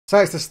So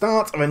it's the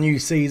start of a new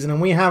season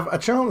and we have a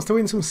chance to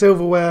win some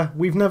silverware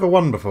we've never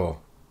won before,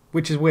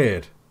 which is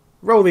weird.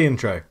 Roll the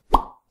intro.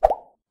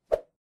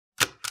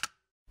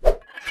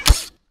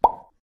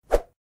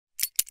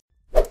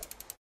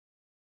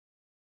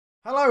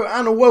 Hello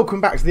and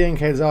welcome back to the NK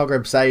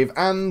Zagreb save,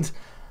 and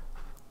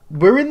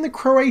we're in the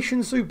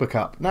Croatian Super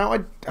Cup.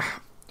 Now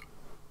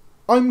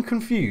I'm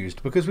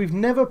confused because we've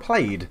never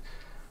played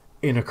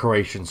in a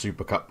Croatian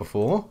Super Cup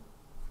before.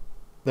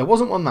 There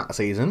wasn't one that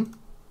season.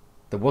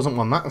 There wasn't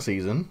one that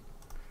season.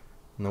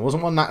 And there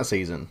wasn't one that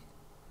season.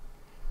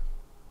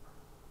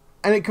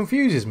 And it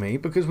confuses me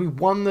because we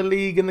won the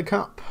league and the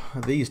cup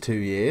these 2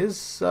 years.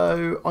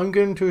 So I'm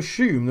going to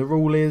assume the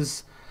rule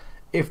is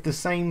if the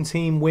same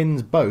team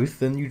wins both,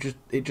 then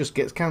it just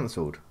gets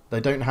cancelled. They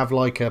don't have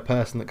like a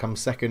person that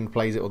comes second,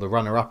 plays it, or the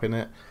runner-up in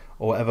it,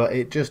 or whatever.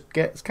 It just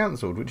gets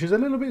cancelled, which is a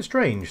little bit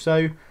strange.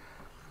 So,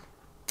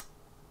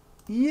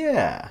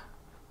 yeah.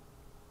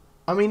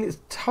 I mean, it's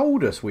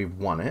told us we've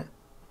won it.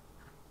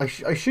 I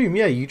assume,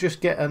 yeah, you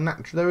just get a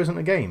natural... There isn't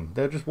a game.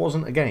 There just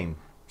wasn't a game.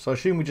 So I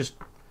assume we just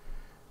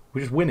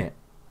win it.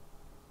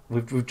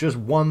 We've just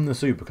won the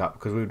Super Cup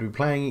because we'd be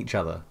playing each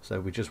other. So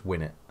we just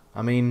win it.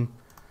 I mean,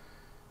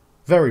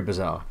 very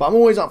bizarre. But I'm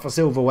always up for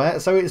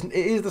silverware. So it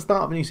is the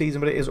start of a new season,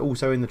 but it is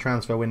also in the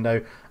transfer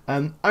window.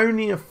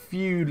 Only a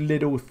few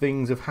little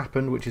things have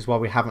happened, which is why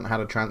we haven't had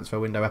a transfer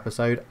window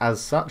episode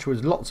as such.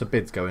 There's lots of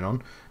bids going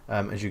on.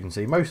 As you can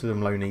see, most of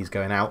them loanees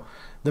going out.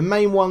 The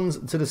main ones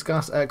to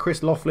discuss,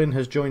 Chris Laughlin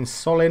has joined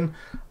Solin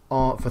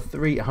for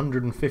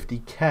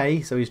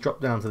 350k, so he's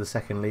dropped down to the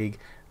second league.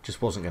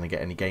 Just wasn't going to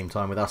get any game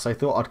time with us. I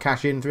thought I'd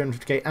cash in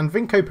 350k. And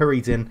Vinko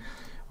Peritin,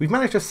 we've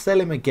managed to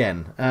sell him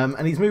again,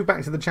 and he's moved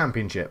back to the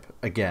Championship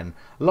again.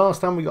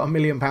 Last time we got £1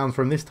 million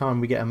from him. This time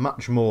we get a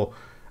much more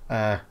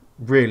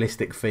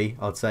realistic fee,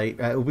 I'd say.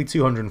 It will be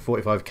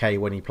 245k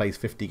when he plays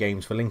 50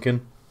 games for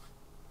Lincoln.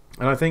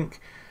 And I think,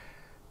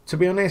 to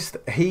be honest,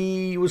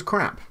 he was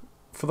crap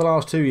for the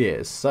last 2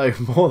 years, so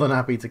more than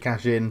happy to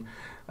cash in.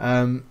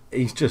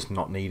 He's just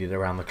not needed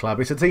around the club.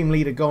 It's a team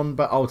leader gone,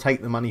 but I'll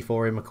take the money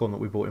for him, according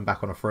that we bought him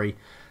back on a free.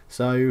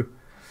 So,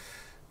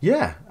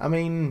 yeah, I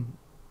mean,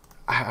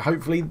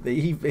 hopefully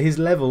his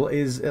level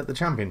is at the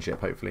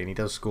Championship, hopefully, and he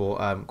does score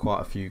quite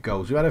a few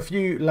goals. We've had a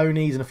few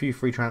loanees and a few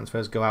free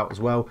transfers go out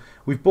as well.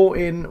 We've bought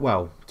in,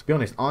 well, to be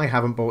honest, I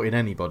haven't bought in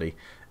anybody.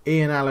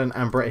 Ian Allen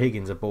and Brett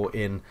Higgins have bought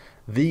in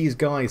these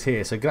guys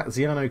here. So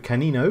Graziano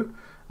Canino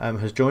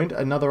has joined.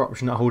 Another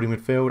option at holding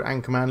midfield.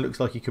 Anchorman looks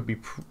like he could be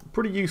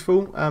pretty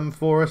useful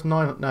for us.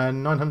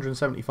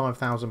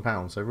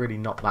 £975,000. So really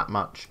not that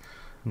much.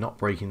 Not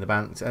breaking the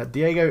banks.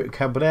 Diego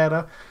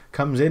Cabrera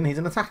comes in. He's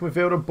an attacking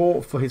midfielder.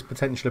 Bought for his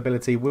potential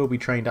ability. Will be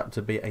trained up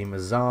to be a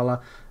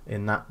Mazzala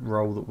in that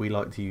role that we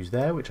like to use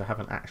there, which I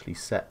haven't actually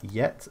set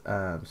yet.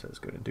 So let's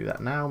go and do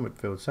that now.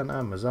 Midfield centre.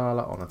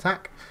 Mazzala on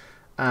attack.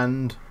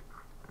 And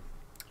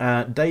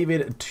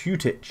David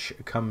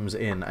Tutic comes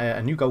in,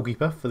 a new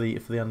goalkeeper for the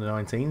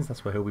under-19s.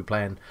 That's where he'll be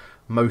playing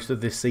most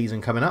of this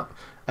season coming up.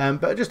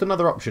 But just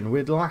another option.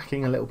 We're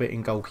lacking a little bit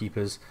in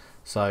goalkeepers,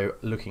 so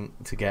looking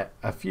to get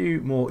a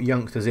few more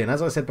youngsters in.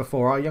 As I said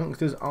before, our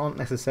youngsters aren't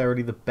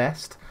necessarily the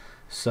best,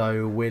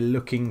 so we're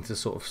looking to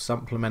sort of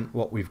supplement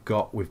what we've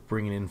got with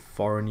bringing in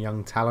foreign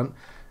young talent.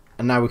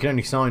 And now we can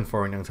only sign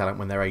foreign young talent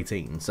when they're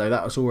 18, so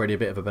that's already a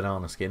bit of a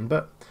banana skin.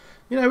 But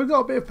you know, we've got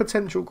a bit of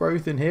potential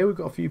growth in here. We've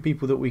got a few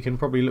people that we can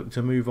probably look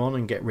to move on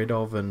and get rid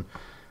of. And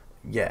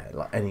yeah,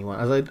 like anyone,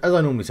 as I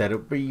normally said,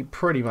 it'll be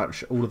pretty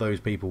much all of those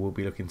people will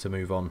be looking to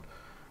move on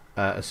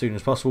as soon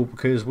as possible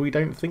because we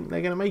don't think they're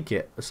going to make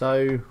it.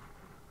 So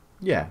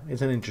yeah,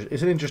 it's an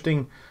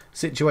interesting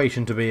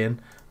situation to be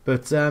in.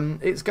 But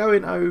it's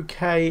going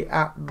okay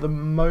at the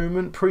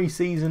moment.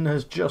 Pre-season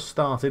has just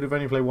started. We've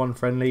only played one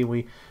friendly.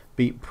 We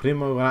beat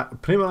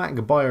Primorac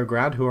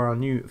Biograd, who are our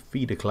new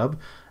feeder club.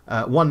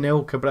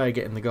 1-0, Cabrera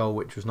getting the goal,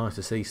 which was nice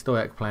to see.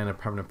 Stoyak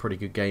having a pretty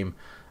good game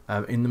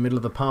in the middle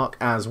of the park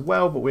as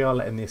well, but we are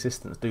letting the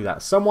assistants do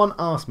that. Someone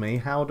asked me,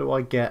 how do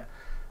I get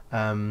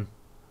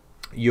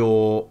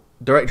your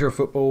director of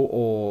football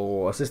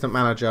or assistant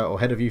manager or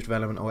head of youth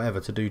development or whatever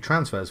to do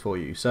transfers for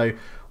you? So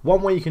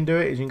one way you can do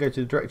it is you can go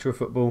to the director of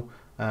football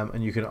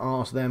and you can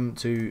ask them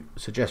to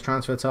suggest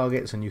transfer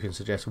targets, and you can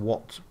suggest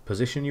what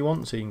position you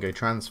want. So you can go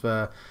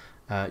transfer.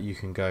 You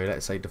can go,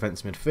 let's say,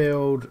 defence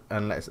midfield,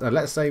 and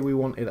let's say we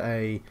wanted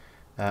a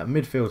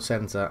midfield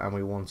centre and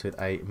we wanted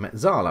a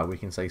Mezzala. We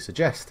can say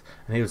suggest,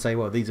 and he would say,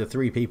 well, these are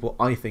 3 people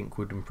I think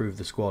would improve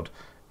the squad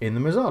in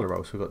the Mezzala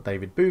role. So we've got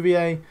David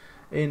Bouvier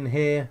in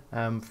here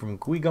from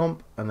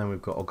Guigomp, and then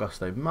we've got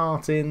Augusto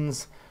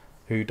Martins,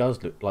 who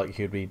does look like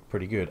he would be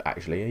pretty good.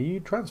 Actually, are you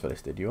transfer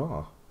listed? You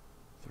are.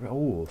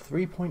 Oh,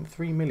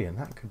 3.3 million.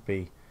 That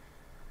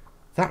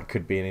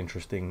could be an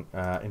interesting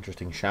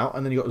shout.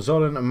 And then you've got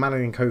Zoran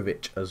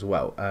Malinkovic as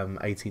well,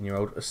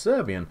 18-year-old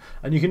Serbian.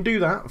 And you can do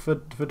that for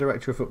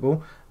Director of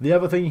Football. The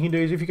other thing you can do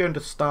is if you go into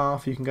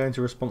staff, you can go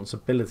into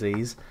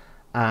responsibilities,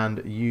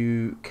 and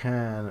you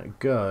can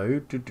go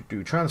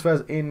do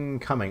transfers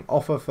incoming.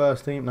 Offer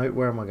first team. No,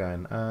 where am I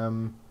going?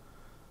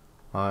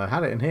 I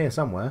had it in here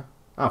somewhere.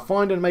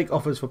 Find and make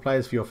offers for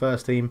players for your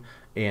first team,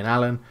 Ian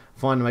Allen.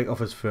 Find and make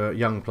offers for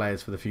young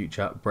players for the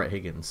future, Brett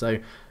Higgins. So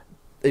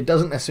it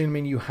doesn't necessarily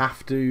mean you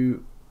have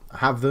to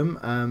have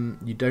them.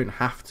 You don't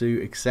have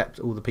to accept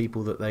all the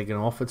people that they're going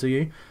to offer to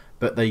you,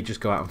 but they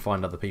just go out and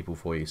find other people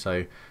for you.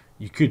 So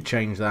you could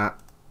change that,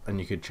 and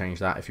you could change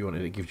that if you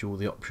wanted. It gives you all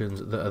the options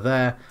that are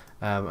there,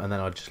 and then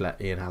I'd just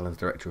let Ian Allen's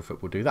director of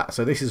football do that.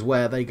 So this is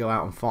where they go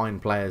out and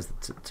find players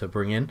to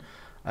bring in.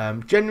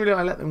 Generally,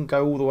 I let them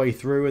go all the way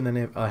through, and then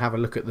if I have a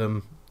look at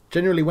them.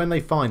 Generally, when they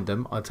find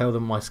them, I tell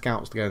them my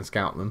scouts to go and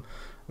scout them.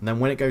 And then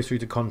when it goes through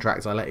to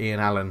contracts, I let Ian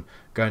Allen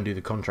go and do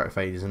the contract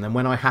phases. And then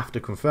when I have to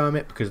confirm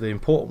it, because the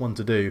important one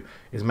to do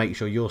is make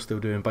sure you're still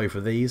doing both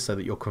of these so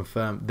that you're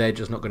confirmed. They're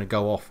just not going to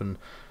go off and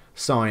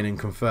sign and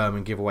confirm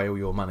and give away all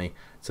your money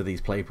to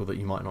these people that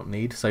you might not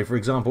need. So, for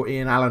example,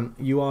 Ian Allen,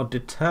 you are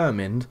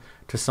determined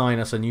to sign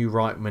us a new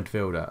right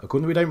midfielder.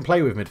 According to we don't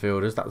play with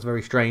midfielders, that's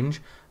very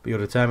strange, but you're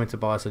determined to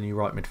buy us a new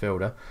right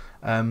midfielder.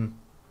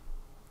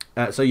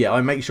 So, yeah,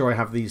 I make sure I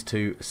have these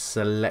two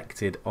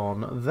selected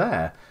on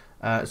there.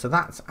 So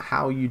that's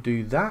how you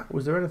do that.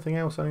 Was there anything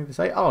else I need to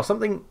say? Oh,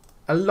 something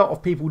a lot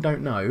of people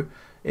don't know.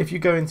 If you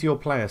go into your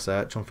player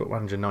search on Football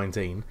Manager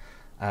 19,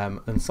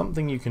 then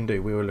something you can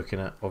do. We were looking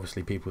at,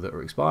 obviously, people that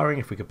are expiring,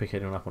 if we could pick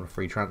anyone up on a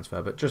free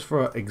transfer. But just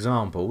for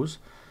examples,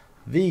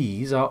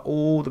 these are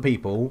all the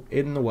people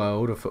in the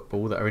world of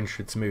football that are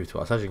interested to move to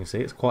us. As you can see,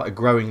 it's quite a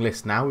growing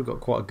list now. We've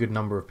got quite a good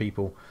number of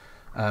people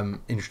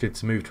interested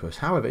to move to us.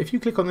 However, if you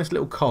click on this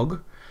little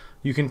cog,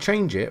 you can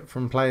change it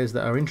from players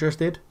that are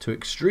interested to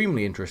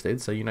extremely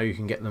interested, so you know you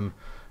can get them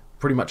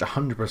pretty much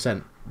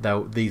 100%.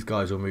 These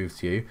guys will move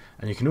to you,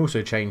 and you can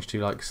also change to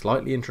like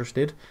slightly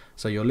interested,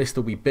 so your list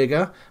will be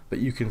bigger, but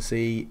you can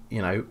see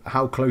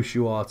how close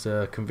you are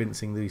to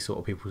convincing these sort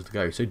of people to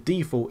go. So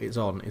default is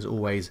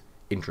always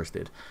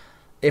interested.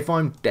 If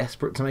I'm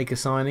desperate to make a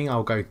signing,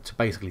 I'll go to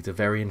basically to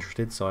very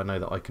interested, so I know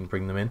that I can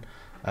bring them in.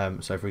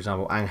 So for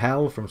example,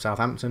 Angel from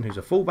Southampton, who's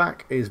a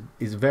fullback, is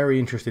very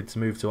interested to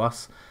move to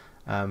us.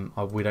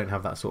 We don't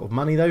have that sort of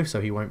money though,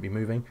 so he won't be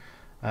moving.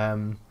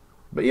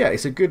 But yeah,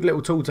 it's a good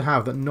little tool to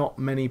have that not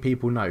many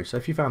people know. So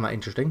if you found that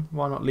interesting,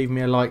 why not leave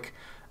me a like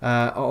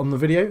on the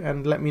video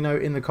and let me know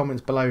in the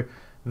comments below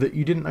that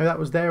you didn't know that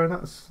was there, and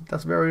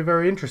that's very,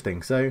 very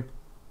interesting. So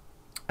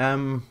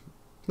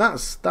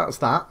that's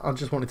that. I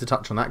just wanted to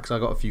touch on that because I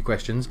got a few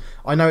questions.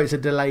 I know it's a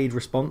delayed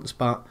response,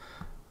 but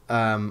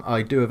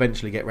I do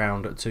eventually get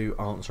round to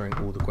answering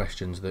all the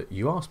questions that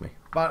you asked me.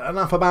 But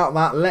enough about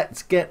that,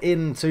 let's get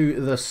into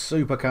the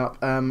Super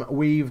Cup.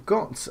 We've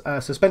got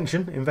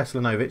suspension in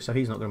Veselinovic, so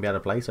he's not going to be able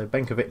to play. So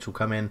Benkovic will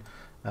come in,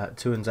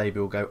 Tuanzebe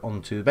will go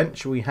onto the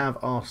bench. We have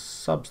our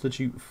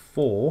substitute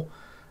 4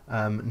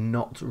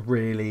 not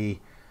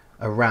really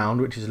around,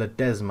 which is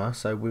Ledesma,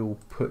 so we'll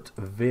put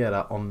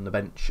Vera on the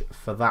bench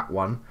for that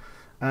one.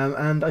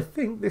 And I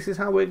think this is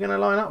how we're going to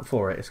line up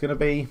for it. It's going to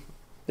be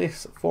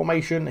this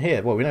formation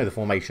here. Well, we know the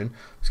formation.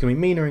 It's going to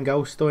be Mina in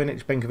goal,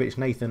 Stojnic, Benkovic,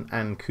 Nathan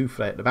and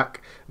Kufle at the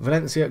back.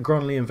 Valencia,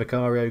 Gronley and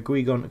Vicario,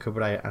 Guigon,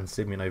 Cabrera and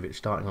Simjonovic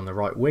starting on the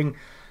right wing.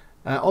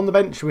 On the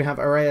bench we have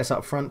Arias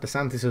up front,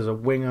 DeSantis as a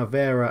winger,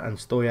 Vera and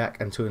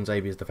Stoyak and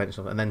Tuanzebe as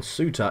defensive. And then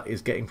Suter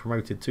is getting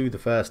promoted to the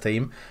first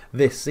team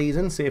this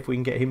season. See if we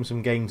can get him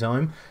some game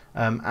time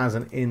as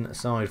an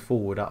inside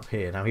forward up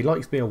here. Now he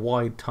likes to be a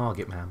wide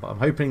target man, but I'm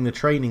hoping the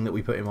training that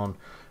we put him on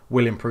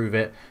will improve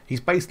it.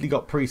 He's basically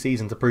got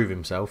pre-season to prove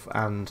himself,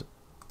 and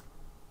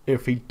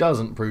if he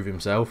doesn't prove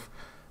himself,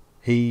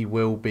 he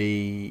will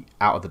be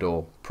out of the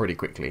door pretty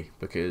quickly,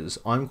 because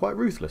I'm quite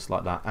ruthless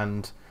like that,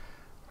 and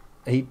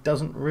he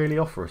doesn't really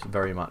offer us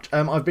very much.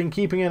 I've been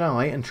keeping an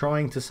eye and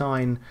trying to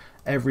sign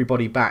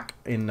everybody back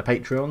in the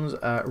Patreons.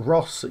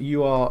 Ross,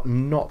 you are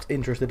not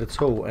interested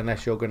at all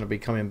unless you're going to be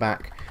coming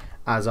back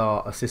as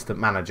our assistant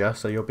manager,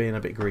 so you're being a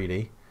bit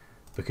greedy,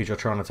 because you're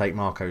trying to take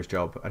Marco's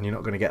job, and you're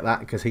not going to get that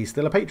because he's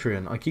still a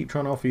Patreon. I keep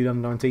trying to offer you the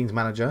under-19s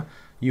manager.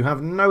 You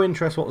have no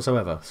interest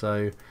whatsoever,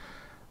 so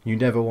you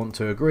never want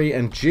to agree.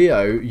 And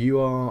Gio, you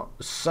are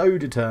so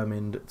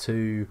determined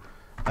to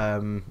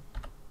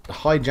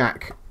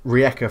hijack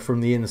Rijeka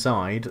from the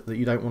inside that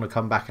you don't want to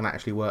come back and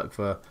actually work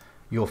for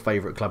your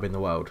favourite club in the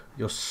world.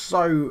 You're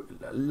so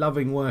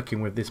loving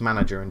working with this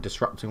manager and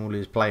disrupting all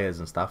his players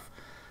and stuff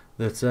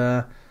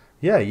that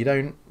yeah, you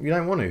don't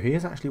want to. He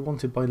is actually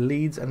wanted by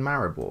Leeds and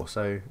Maribor,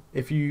 so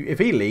if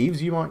he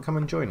leaves, you might come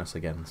and join us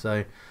again.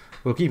 So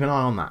we'll keep an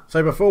eye on that.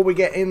 So before we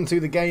get into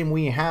the game,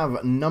 we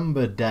have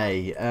number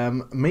day.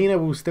 Mina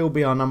will still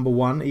be our number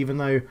 1, even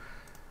though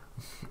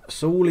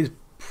Saul is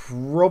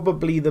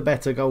probably the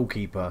better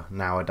goalkeeper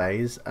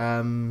nowadays.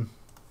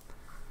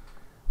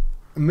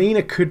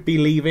 Mina could be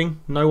leaving.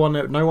 No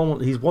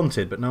one. He's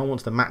wanted, but no one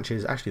wants to match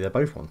his. Actually, they're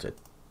both wanted.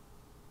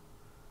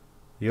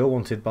 You're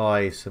wanted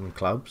by some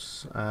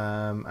clubs,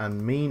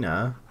 and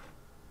Mina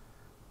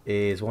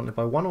is wanted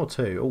by 1 or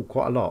 2. Oh,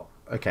 quite a lot.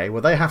 Okay,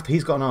 well they have to.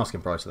 He's got an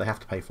asking price, so they have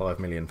to pay 5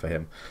 million for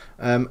him.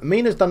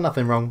 Mina's done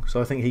nothing wrong, so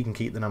I think he can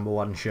keep the number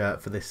 1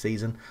 shirt for this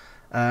season.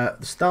 The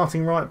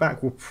starting right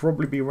back will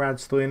probably be Rad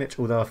Stojanic,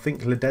 although I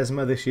think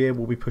Ledesma this year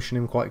will be pushing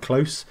him quite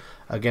close.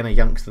 Again, a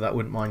youngster that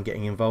wouldn't mind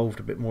getting involved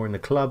a bit more in the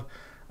club.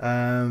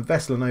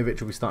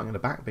 Veselinovic will be starting at the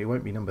back, but he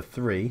won't be number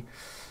 3.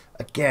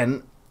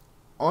 Again,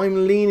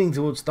 I'm leaning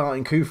towards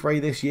starting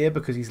Kufre this year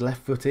because he's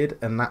left-footed,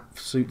 and that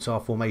suits our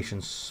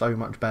formation so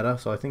much better.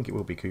 So I think it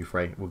will be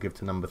Kufre. We'll give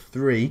to number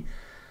 3.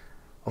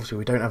 Obviously,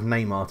 we don't have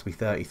Neymar to be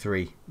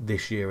 33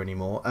 this year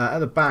anymore. At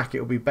the back, it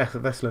will be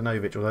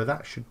Veselinovic, although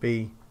that should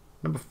be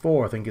number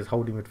 4, I think, is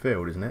holding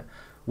midfield, isn't it?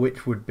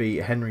 Which would be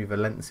Henry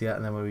Valencia,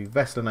 and then will be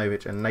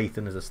Veselinovic and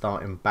Nathan as a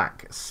starting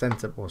back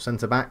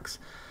centre backs.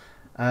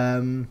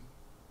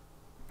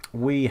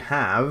 We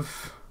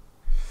have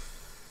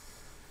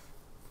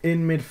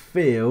in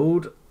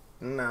midfield.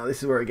 Now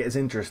this is where it gets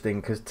interesting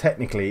because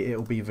technically it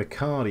will be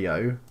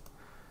Vicario,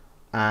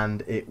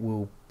 and it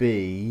will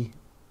be.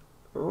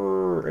 It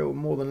will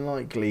more than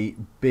likely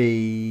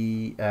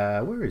be.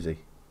 Where is he?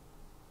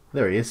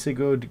 There he is,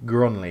 Sigurd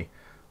Gronli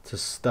to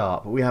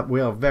start. But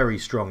we are very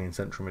strong in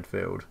central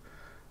midfield.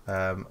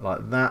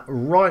 Like that.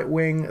 Right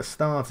wing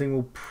starting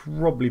will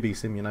probably be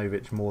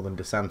Simjonovic more than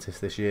DeSantis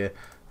this year.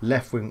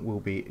 Left wing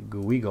will be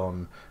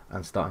Guigon,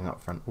 and starting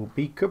up front will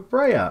be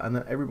Cabrera, and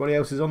then everybody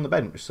else is on the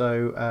bench.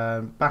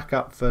 So back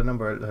up for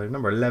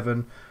number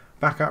 11.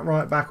 Back up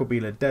right back will be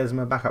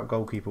Ledesma. Back up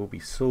goalkeeper will be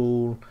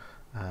Saul.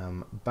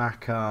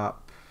 Back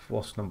up,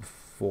 what's number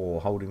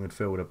 4? Holding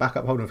midfielder. Back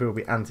up holding midfielder will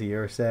be Ante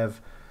Yurisev.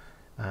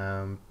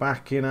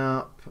 Backing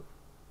up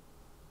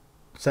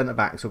centre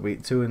backs will be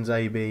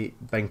Tuanzebe,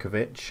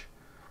 Benkovic,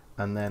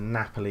 and then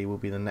Napoli will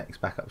be the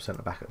next backup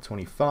centre back at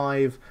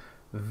 25.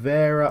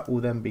 Vera will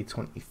then be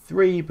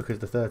 23 because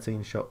the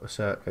 13 shot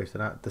assert goes to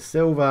that. De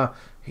Silva,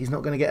 he's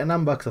not going to get a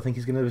number because I think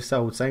he's going to be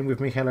sold. Same with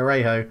Mikel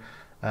Arejo.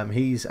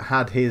 He's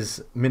had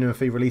his minimum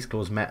fee release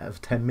clause met of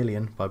 10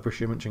 million by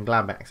Borussia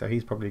Mönchengladbach, so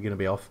he's probably going to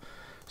be off.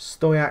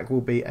 Stoyak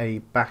will be a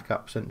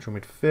backup central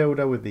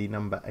midfielder with the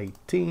number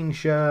 18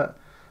 shirt.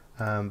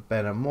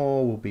 Ben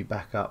Amor will be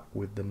back up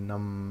with the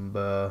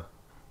number.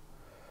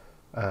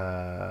 We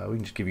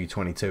can just give you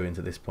 22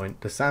 into this point.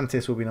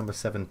 DeSantis will be number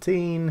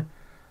 17.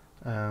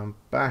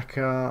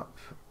 Backup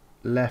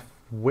left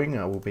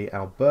winger will be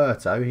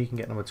Alberto. He can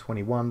get number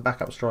 21.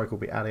 Backup striker will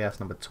be Arias,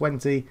 number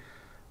 20.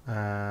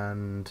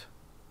 And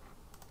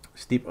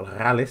Steve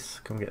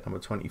Rallis can get number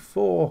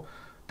 24.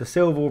 De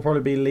Silva will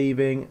probably be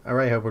leaving.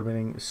 Arejo will be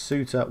leaving.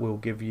 Suter will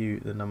give you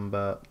the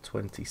number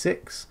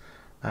 26.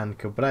 And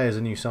Cabrera is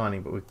a new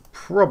signing, but we're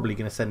probably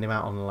going to send him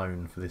out on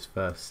loan for this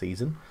first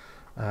season.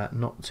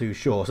 Not too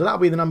sure. So that'll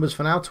be the numbers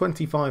for now.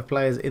 25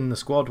 players in the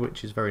squad,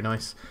 which is very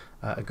nice.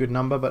 A good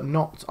number, but I'm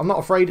not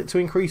afraid to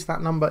increase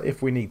that number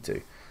if we need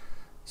to.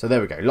 So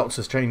there we go. Lots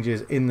of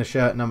changes in the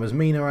shirt numbers.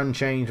 Mina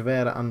unchanged,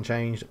 Vera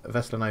unchanged,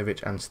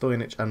 Veselinovic and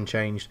Stojanic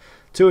unchanged.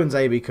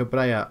 Tuanzebe,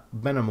 Cabrera,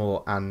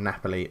 Benamor and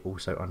Napoli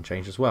also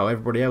unchanged as well.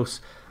 Everybody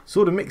else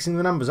sort of mixing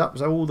the numbers up,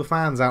 so all the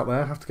fans out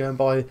there have to go and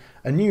buy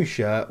a new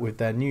shirt with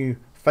their new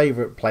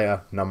favourite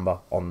player number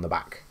on the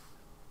back.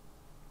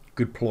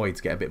 Good ploy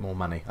to get a bit more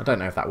money. I don't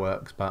know if that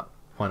works, but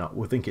why not?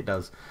 We'll think it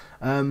does.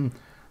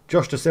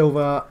 Josh De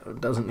Silva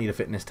doesn't need a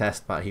fitness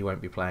test, but he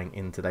won't be playing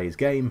in today's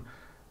game.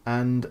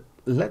 And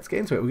let's get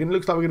into it.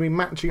 Looks like we're going to be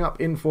matching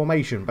up in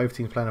formation. Both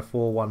teams playing a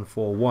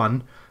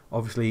 4-1-4-1.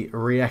 Obviously,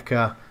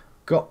 Rijeka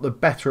got the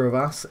better of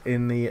us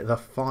in the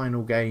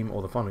final game,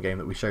 or the final game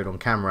that we showed on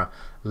camera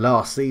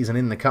last season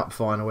in the cup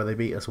final, where they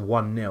beat us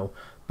 1-0.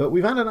 But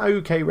we've had an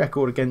okay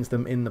record against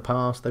them in the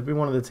past. They've been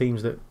one of the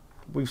teams that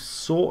we've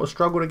sort of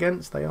struggled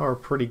against. They are a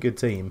pretty good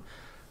team.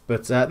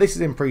 But this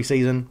is in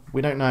pre-season.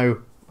 We don't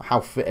know how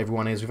fit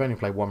everyone is. We've only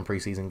played one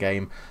pre-season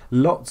game.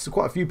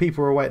 Quite a few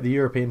people are away at the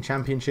European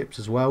Championships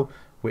as well,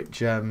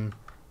 which is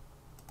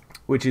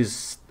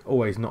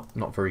always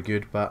not very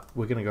good. But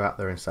we're going to go out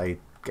there and say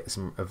get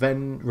some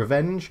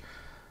revenge.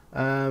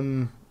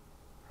 It'll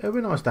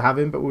be nice to have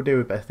him, but we'll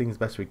do things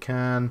best we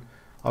can.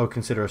 I would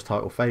consider us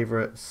title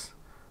favourites.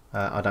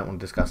 I don't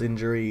want to discuss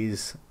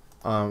injuries.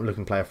 I'm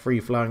looking to play a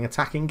free-flowing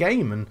attacking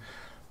game, and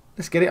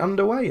let's get it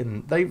underway.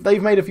 And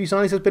they've made a few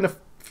signings. There's been a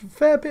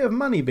fair bit of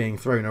money being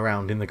thrown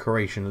around in the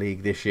Croatian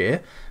league this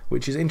year,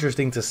 which is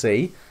interesting to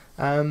see.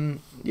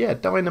 Yeah,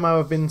 Dynamo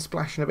have been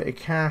splashing a bit of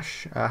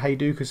cash.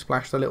 Hajduk has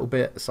splashed a little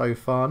bit so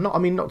far.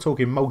 Not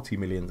talking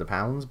multi-millions of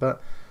pounds,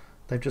 but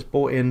they've just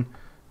bought in,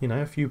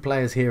 a few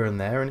players here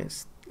and there, and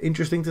it's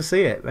interesting to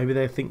see it. Maybe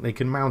they think they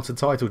can mount a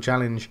title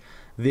challenge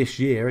this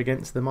year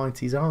against the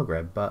mighty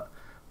Zagreb, but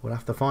we'll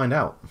have to find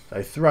out.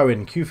 So throw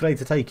in Kufre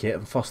to take it,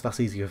 and Foss, that's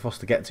easy for Foss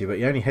to get to, but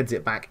he only heads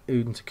it back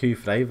into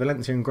Kufre.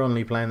 Valencia and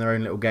Gronli playing their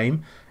own little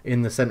game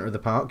in the centre of the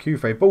park.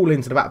 Kufre ball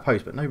into the back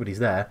post, but nobody's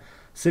there.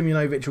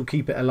 Simjonovic will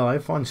keep it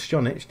alive, finds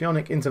Stjonic.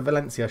 Stjonic into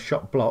Valencia,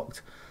 shot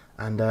blocked,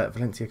 and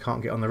Valencia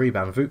can't get on the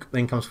rebound. Vuk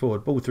then comes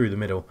forward, ball through the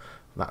middle.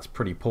 That's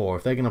pretty poor.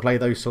 If they're going to play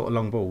those sort of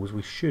long balls,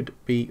 we should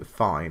be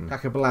fine.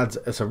 Kakabladze,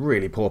 it's a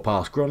really poor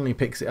pass. Gronli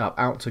picks it up,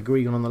 out to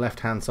Guigon on the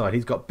left-hand side.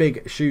 He's got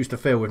big shoes to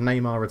fill with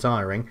Neymar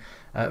retiring.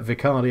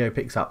 Vicario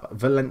picks up.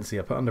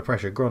 Valencia put under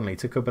pressure. Gronli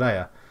to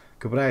Cabrera.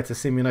 Cabrera to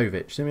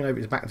Simjonovic.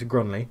 Simjonovic back to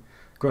Gronli.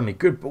 Gronley,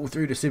 good ball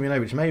through to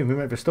Simunovic. Maybe we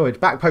went for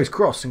Stojic. Back post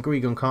cross, and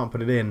Guigon can't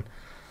put it in.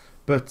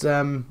 But,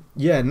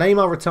 yeah,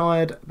 Neymar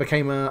retired,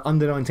 became an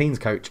under-19s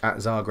coach at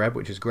Zagreb,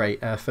 which is great.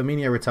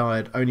 Firmino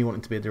retired, only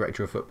wanting to be a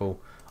director of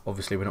football.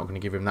 Obviously, we're not going to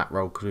give him that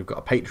role because we've got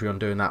a Patreon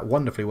doing that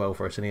wonderfully well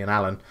for us, and Ian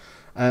Allen.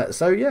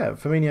 So, yeah,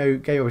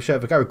 Firmino gave up a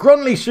shirt for go.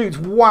 Gronley shoots.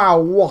 Wow,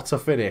 what a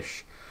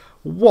finish.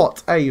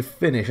 What a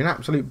finish. An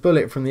absolute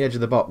bullet from the edge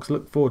of the box.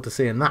 Look forward to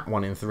seeing that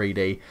one in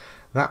 3D.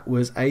 That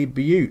was a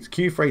beaut.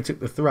 Kufre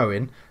took the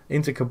throw-in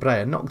into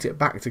Cabrera, knocked it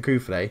back to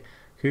Kufre.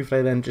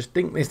 Kufre then just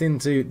dinked this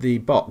into the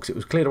box. It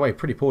was cleared away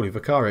pretty poorly.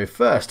 Vicario,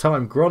 first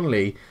time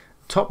Gronley,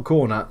 top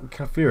corner.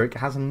 Kafuric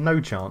has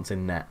no chance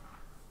in net.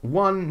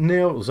 1-0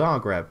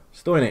 Zagreb.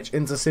 Stojic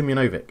into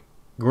Simunovic.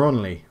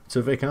 Gronley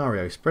to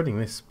Vicario, spreading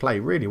this play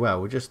really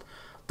well.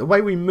 The way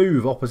we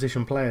move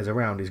opposition players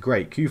around is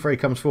great. Kufre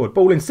comes forward.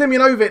 Ball in.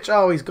 Simunovic.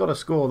 Oh, he's got to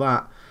score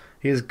that.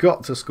 He has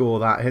got to score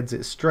that. Heads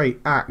it straight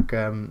at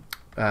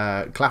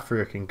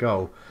Kafuric in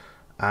goal.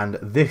 And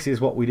this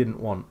is what we didn't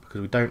want because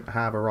we don't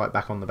have a right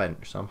back on the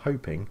bench. So I'm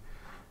hoping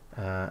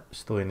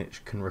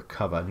Stojic can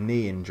recover.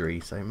 Knee injury,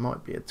 so it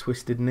might be a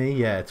twisted knee.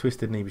 Yeah,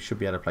 twisted knee. We should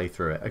be able to play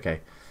through it. Okay.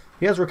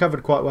 He has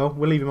recovered quite well.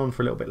 We'll leave him on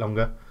for a little bit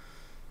longer.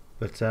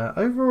 But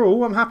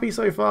overall, I'm happy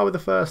so far with the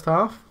first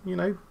half. You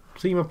know,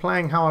 team are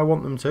playing how I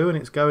want them to, and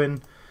it's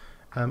going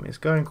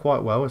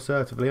quite well,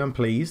 assertively. I'm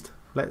pleased.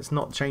 Let's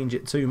not change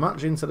it too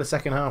much. Into the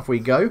second half we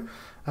go.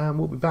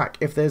 We'll be back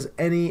if there's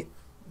any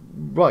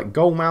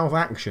goal mouth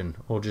action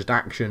or just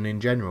action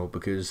in general,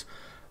 because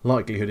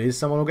likelihood is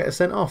someone will get a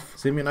sent off.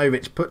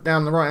 Simunovic put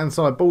down the right hand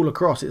side, ball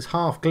across, it's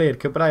half cleared.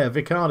 Cabrera,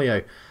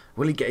 Vicario,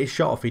 will he get his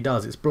shot off? He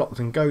does. It's blocked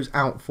and goes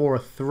out for a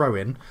throw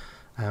in,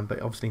 but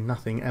obviously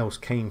nothing else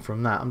came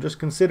from that. I'm just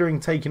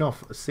considering taking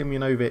off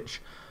Simunovic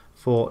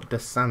for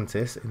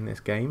DeSantis in this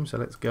game, so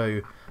let's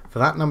go for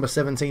that. Number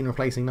 17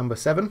 replacing number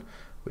 7,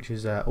 which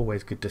is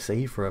always good to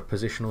see for a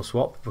positional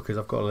swap because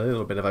I've got a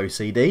little bit of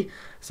OCD.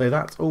 So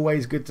that's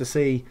always good to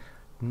see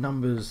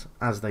numbers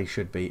as they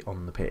should be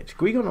on the pitch.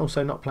 Guigon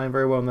also not playing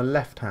very well on the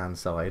left-hand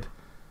side.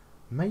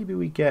 Maybe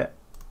we get...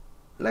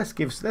 Let's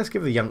give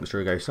the youngster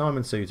a go.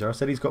 Simon Suter. I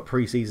said he's got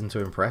pre-season to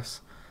impress.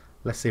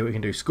 Let's see what we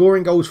can do.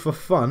 Scoring goals for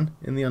fun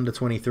in the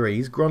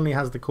under-23s. Gronley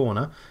has the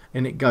corner.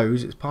 In it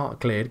goes. It's part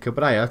cleared.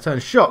 Cabrera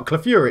turns shot.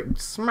 Kafuric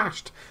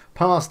smashed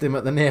past him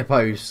at the near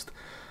post.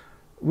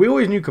 We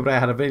always knew Cabrera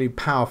had a really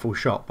powerful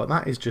shot, but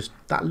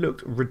that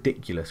looked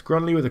ridiculous.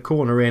 Gronley with a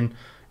corner in.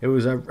 It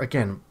was,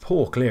 again,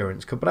 poor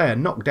clearance. Cabrera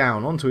knocked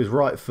down onto his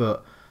right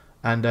foot.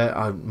 And,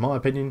 in my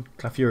opinion,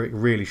 Kafuric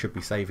really should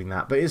be saving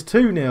that. But it's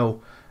 2-0,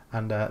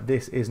 and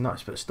this is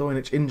nice. But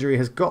Stojic injury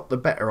has got the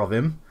better of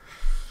him.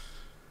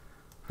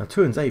 Now,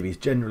 Tuanzebe is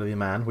generally the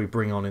man we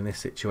bring on in this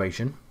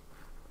situation.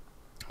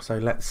 So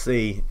let's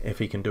see if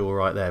he can do all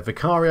right there.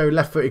 Vicario,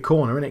 left-footed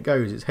corner, and it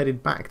goes. It's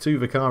headed back to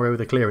Vicario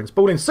with a clearance.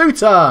 Ball in.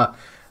 Suter!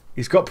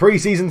 He's got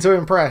pre-season to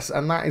impress,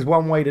 and that is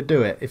one way to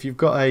do it. If you've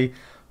got a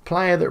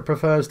player that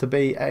prefers to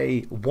be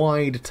a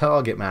wide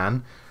target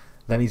man,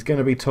 then he's going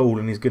to be tall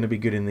and he's going to be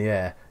good in the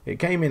air. It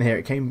came in here.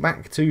 It came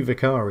back to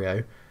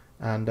Vicario,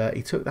 and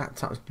he took that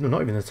touch. No,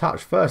 not even a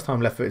touch. First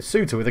time left-footed.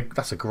 Suter with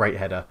that's a great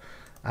header.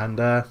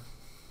 And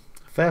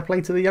fair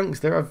play to the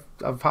youngster.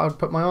 I've had to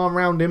put my arm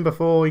around him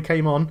before he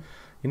came on.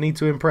 You need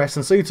to impress.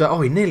 And Suter, oh,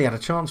 he nearly had a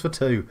chance for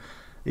 2.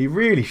 He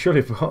really should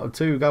have got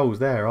 2 goals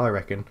there, I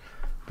reckon.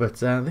 But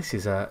this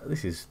is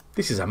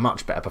a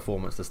much better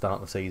performance to start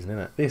the season,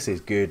 isn't it? This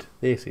is good.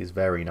 This is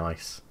very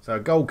nice. So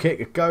a goal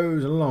kick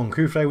goes along.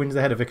 Kufre wins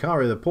the header.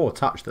 Vicario, the poor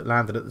touch that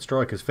landed at the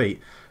striker's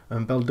feet.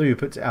 And Beldu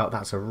puts it out.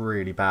 That's a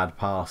really bad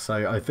pass.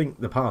 So I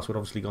think the pass would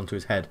obviously gone to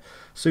his head.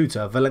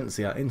 Suter,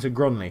 Valencia into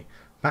Gronley.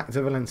 Back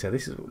to Valencia.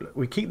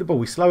 We keep the ball,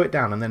 we slow it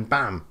down, and then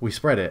bam, we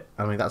spread it.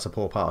 I mean, that's a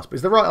poor pass, but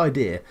it's the right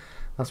idea.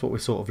 That's what we're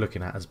sort of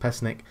looking at as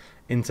Pesnik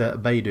into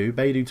Beidou.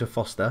 Beidou to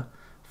Foster.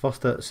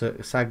 Foster to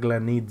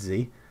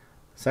Saglanidze,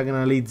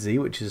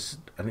 which is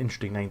an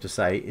interesting name to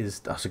say.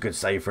 That's a good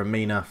save from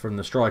Mina, from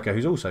the striker,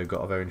 who's also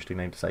got a very interesting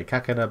name to say.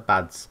 Kakada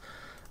Bads.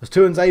 As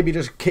Tuanzebe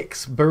just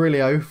kicks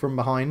Barilio from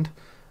behind,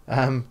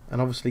 and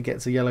obviously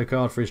gets a yellow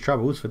card for his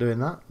troubles for doing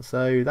that.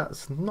 So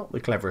that's not the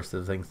cleverest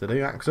of things to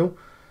do, Axel.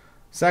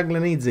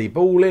 Saglanidze,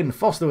 ball in.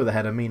 Foster with a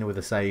header, Mina with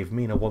a save.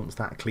 Mina wants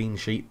that clean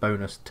sheet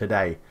bonus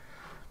today.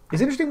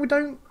 It's interesting we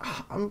don't...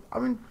 I'm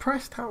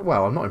impressed how...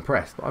 Well, I'm not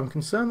impressed, but I'm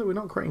concerned that we're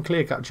not creating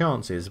clear-cut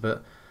chances,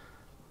 but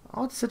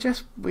I'd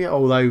suggest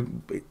although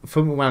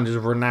football managers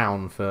are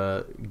renowned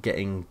for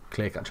getting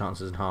clear-cut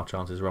chances and half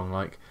chances wrong,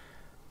 like,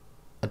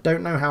 I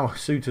don't know how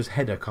Suter's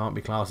header can't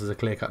be classed as a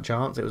clear-cut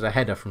chance. It was a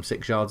header from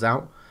 6 yards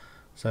out,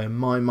 so in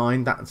my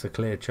mind that's a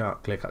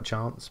clear-cut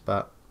chance,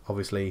 but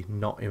obviously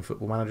not in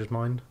football manager's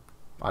mind.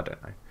 I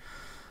don't know.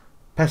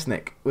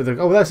 Pesnik with a...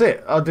 Oh, that's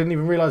it. I didn't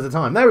even realise the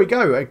time. There we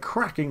go. A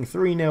cracking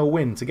 3-0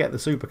 win to get the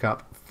Super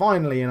Cup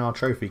finally in our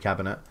trophy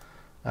cabinet.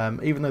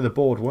 Even though the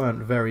board weren't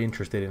very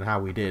interested in how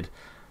we did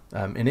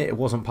in it. It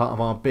wasn't part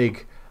of our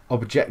big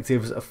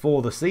objectives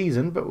for the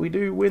season. But we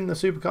do win the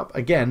Super Cup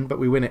again. But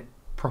we win it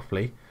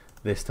properly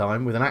this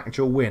time with an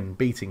actual win,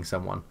 beating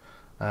someone.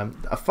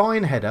 A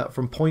fine header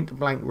from point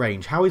blank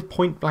range. How is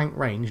point blank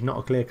range not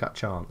a clear-cut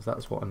chance?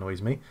 That's what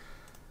annoys me.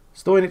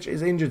 Stojnic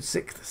is injured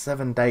 6 to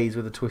 7 days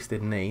with a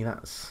twisted knee.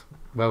 That's,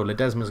 well,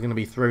 Ledesma's going to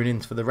be thrown in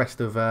for the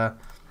rest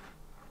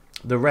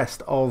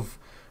of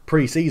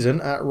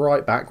pre-season at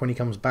right back when he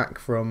comes back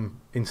from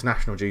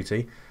international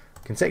duty.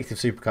 Consecutive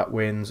Super Cup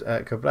wins.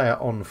 Cabrera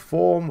on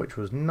form, which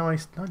was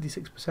nice.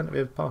 96% of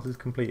his passes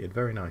completed.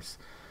 Very nice.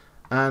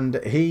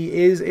 And he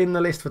is in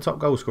the list for top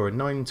goal scorer,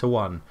 9 to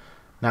 1.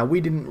 Now,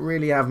 we didn't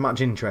really have much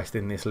interest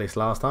in this list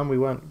last time. We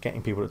weren't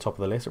getting people at the top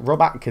of the list. Rob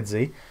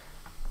Atkadze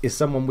is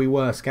someone we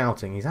were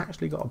scouting. He's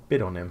actually got a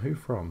bid on him. Who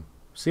from?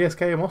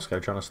 CSKA Moscow,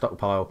 trying to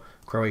stockpile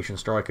Croatian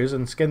strikers.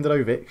 And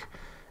Skenderovic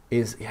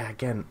is, yeah,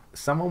 again,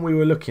 someone we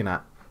were looking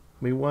at.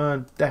 We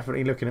were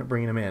definitely looking at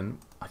bringing him in.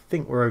 I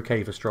think we're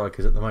okay for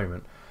strikers at the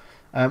moment.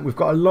 We've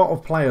got a lot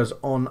of players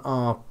on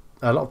our...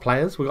 We've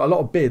got a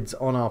lot of bids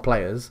on our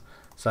players.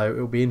 So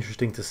it'll be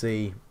interesting to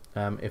see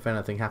if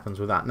anything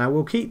happens with that. Now,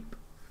 we'll keep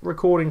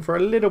recording for a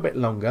little bit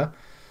longer.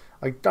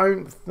 I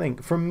don't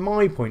think, from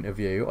my point of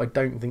view, I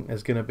don't think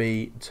there's going to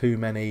be too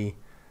many...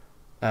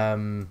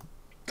 too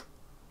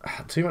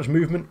much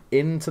movement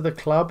into the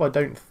club. I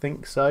don't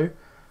think so.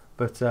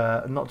 But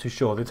I'm not too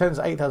sure. The attendance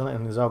at 8,000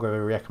 in the Zagreb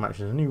Rijeka match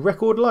is a new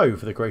record low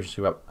for the Croatian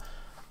Super Cup.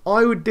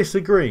 I would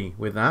disagree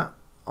with that.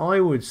 I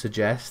would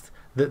suggest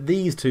that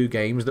these two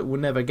games that were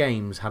never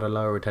games had a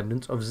lower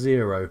attendance of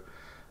 0.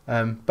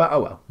 But oh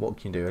well, what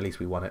can you do? At least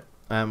we won it.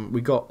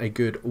 We got a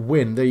good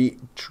win. The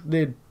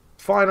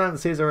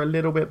finances are a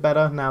little bit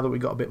better now that we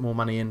got a bit more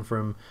money in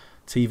from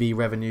TV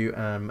revenue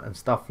and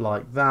stuff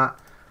like that.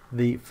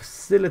 The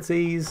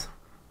facilities...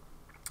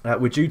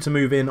 we're due to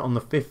move in on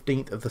the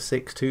 15th of the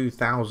 6th,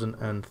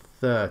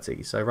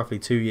 2030, so roughly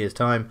 2 years'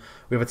 time.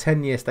 We have a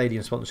 10-year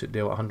stadium sponsorship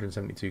deal at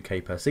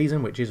 172k per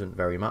season, which isn't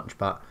very much,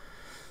 but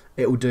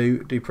it will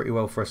do pretty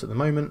well for us at the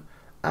moment.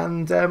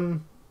 And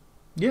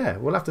yeah,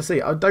 we'll have to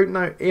see. I don't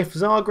know if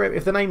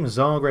the name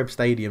Zagreb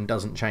Stadium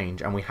doesn't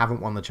change and we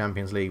haven't won the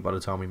Champions League by the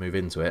time we move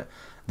into it,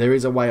 there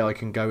is a way I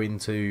can go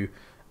into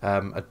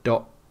a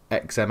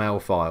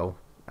 .xml file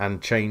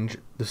and change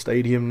the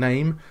stadium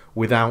name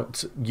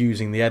without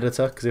using the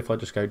editor. Because if I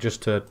just go,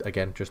 just to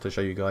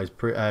show you guys,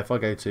 if I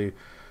go to,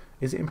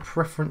 is it in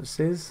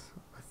preferences?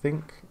 I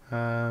think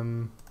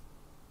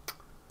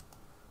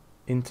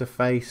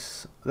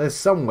interface. There's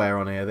somewhere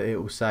on here that it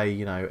will say,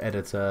 you know,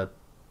 editor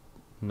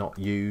not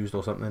used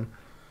or something.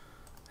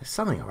 There's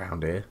something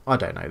around here. I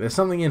don't know. There's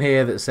something in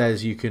here that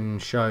says you can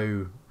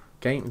show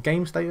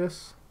game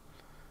status.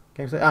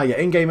 Oh yeah,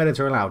 in-game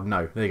editor allowed.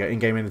 No. There you go.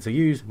 In-game editor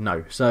used.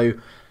 No. So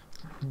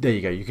there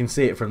you go. You can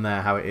see it from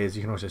there how it is.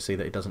 You can also see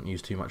that it doesn't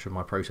use too much of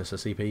my processor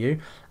CPU.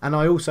 And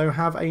I also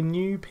have a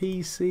new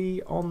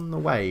PC on the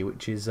way,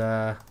 which is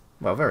well,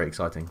 very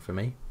exciting for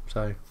me.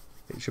 So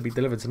it should be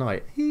delivered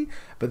tonight.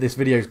 But this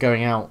video is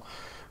going out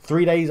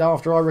 3 days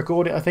after I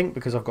record it, I think,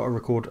 because I've got to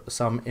record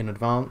some in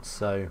advance.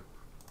 So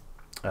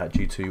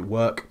due to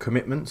work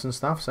commitments and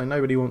stuff. So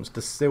nobody wants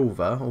De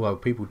Silva. Although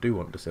people do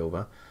want De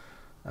Silva.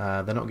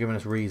 They're not giving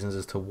us reasons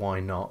as to why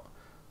not.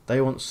 They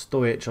want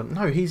Stojic on...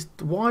 No, he's...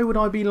 Why would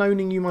I be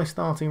loaning you my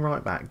starting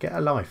right back? Get a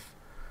life.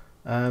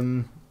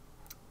 De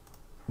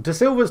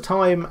Silva's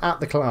time at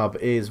the club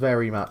is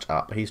very much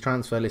up. He's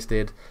transfer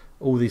listed.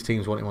 All these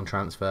teams want him on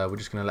transfer. We're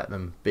just going to let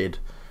them bid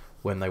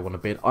when they want to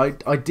bid. I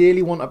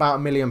ideally want about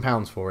 £1 million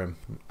for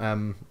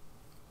him.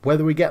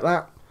 Whether we get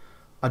that,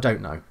 I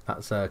don't know.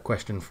 That's a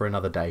question for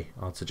another day,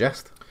 I'd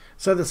suggest.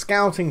 So the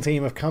scouting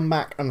team have come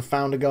back and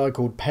found a guy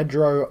called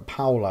Pedro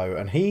Paulo,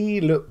 and he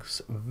looks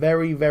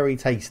very, very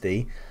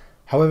tasty.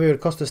 However, it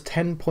would cost us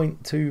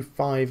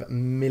 £10.25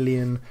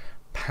 million,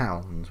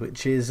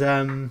 which is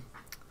a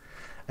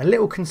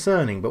little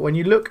concerning. But when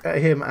you look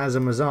at him as a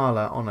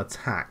Mazzala on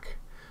attack,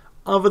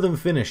 other than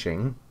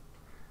finishing,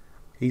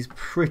 he's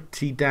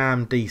pretty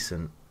damn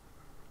decent.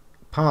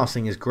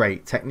 Passing is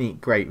great,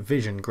 technique great,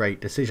 vision great,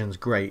 decisions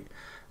great,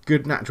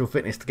 good natural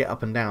fitness to get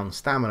up and down,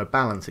 stamina,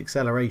 balance,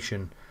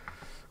 acceleration.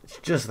 It's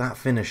just that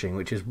finishing,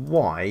 which is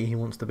why he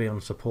wants to be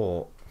on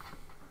support.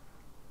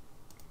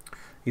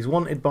 He's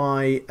wanted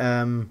by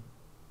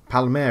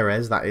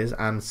Palmeiras, that is,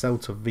 and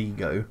Celta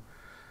Vigo.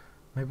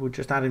 Maybe we'll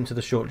just add him to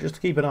the short, just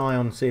to keep an eye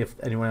on, see if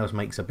anyone else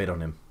makes a bid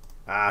on him.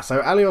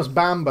 So Alios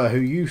Bamba, who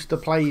used to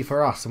play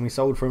for us and we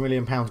sold for £1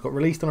 million, got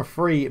released on a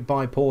free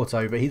by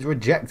Porto, but he's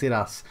rejected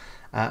us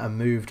and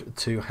moved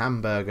to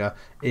Hamburger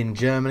in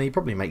Germany.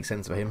 Probably makes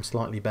sense for him,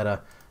 slightly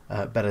better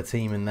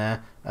team in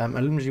there.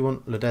 Do you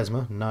want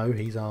Ledesma? No,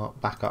 he's our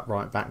backup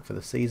right back for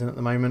the season at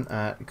the moment.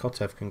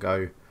 Kotev can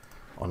go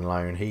on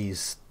loan.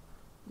 He's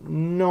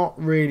not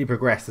really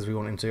progressed as we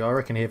want him to. I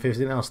reckon if he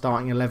was in our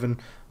starting 11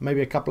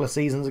 maybe a couple of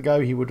seasons ago,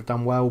 he would have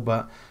done well,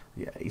 but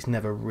yeah, he's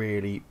never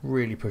really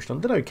pushed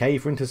on. Did okay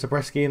for Inter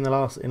Zagreb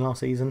in last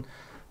season,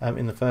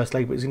 in the first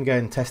leg, but he's going to go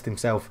and test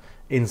himself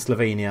in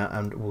Slovenia,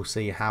 and we'll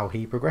see how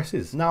he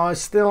progresses. Now, I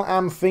still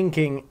am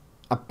thinking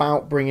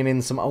about bringing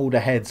in some older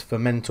heads for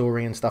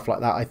mentoring and stuff like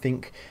that. I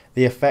think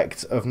the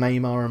effect of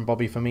Neymar and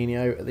Bobby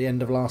Firmino at the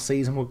end of last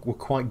season were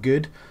quite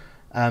good.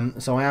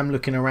 So I am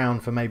looking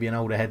around for maybe an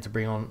older head to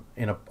bring on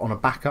on a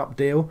backup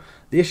deal.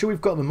 The issue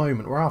we've got at the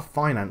moment, where our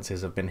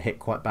finances have been hit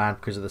quite bad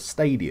because of the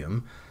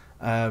stadium,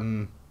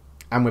 and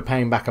we're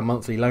paying back a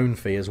monthly loan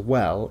fee as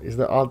well, is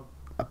that our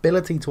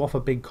ability to offer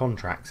big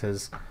contracts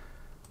has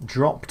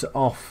dropped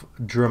off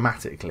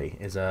dramatically.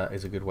 Is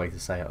a good way to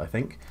say it, I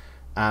think.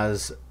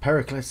 As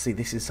Pericles, see,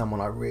 this is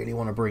someone I really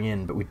want to bring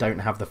in, but we don't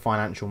have the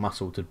financial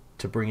muscle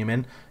to bring him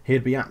in.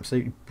 He'd be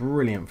absolutely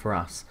brilliant for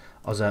us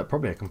as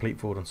probably a complete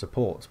forward and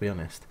support, to be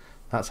honest.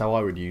 That's how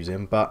I would use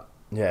him. But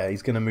yeah,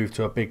 he's going to move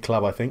to a big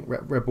club, I think.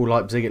 Red Bull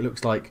Leipzig, it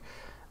looks like,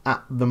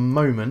 at the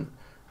moment.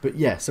 But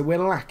yeah, so we're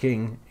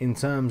lacking in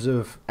terms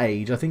of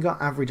age. I think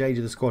our average age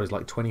of the squad is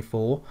like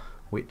 24,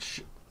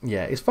 which,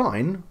 yeah, is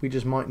fine. We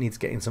just might need to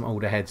get in some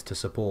older heads to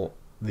support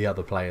the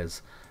other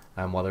players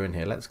while they're in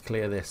here. Let's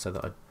clear this so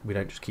that we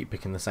don't just keep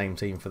picking the same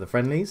team for the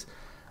friendlies.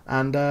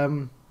 And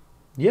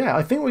yeah,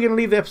 I think we're going to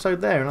leave the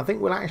episode there, and I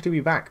think we'll actually be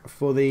back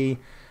for the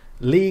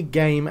league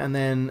game and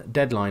then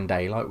deadline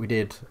day like we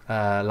did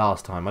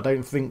last time. I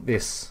don't think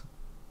this,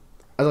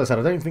 as I said,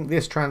 I don't think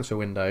this transfer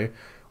window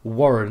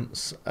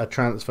warrants a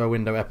transfer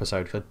window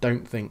episode, because I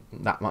don't think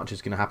that much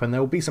is going to happen.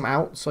 There will be some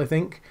outs, I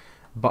think,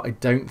 but I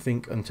don't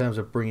think in terms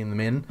of bringing them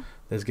in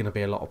there's going to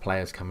be a lot of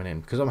players coming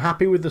in, because I'm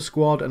happy with the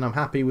squad and I'm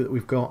happy with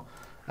we've got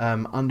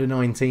under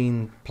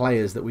 19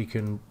 players that we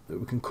can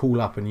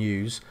call up and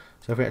use.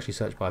 So if we actually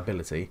search by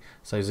ability,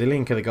 so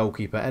Zelinka the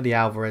goalkeeper, Eddie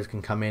Alvarez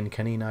can come in,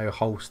 Canino,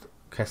 Holst,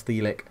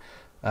 Kastilik,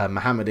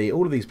 Mohamedi,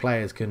 all of these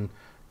players can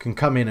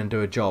come in and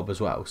do a job as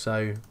well.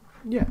 So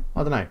yeah,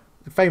 I don't know,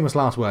 famous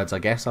last words, I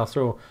guess. I'll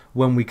throw,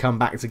 when we come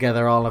back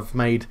together, I'll have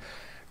made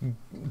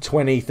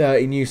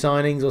 20-30 new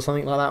signings or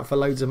something like that for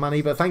loads of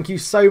money. But thank you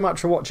so much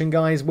for watching,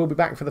 guys. We'll be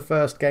back for the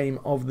first game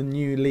of the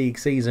new league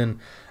season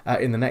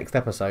in the next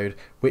episode,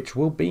 which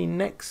will be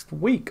next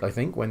week, I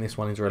think, when this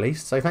one is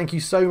released. So thank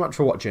you so much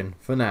for watching.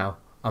 For now,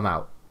 I'm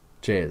out.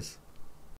 Cheers.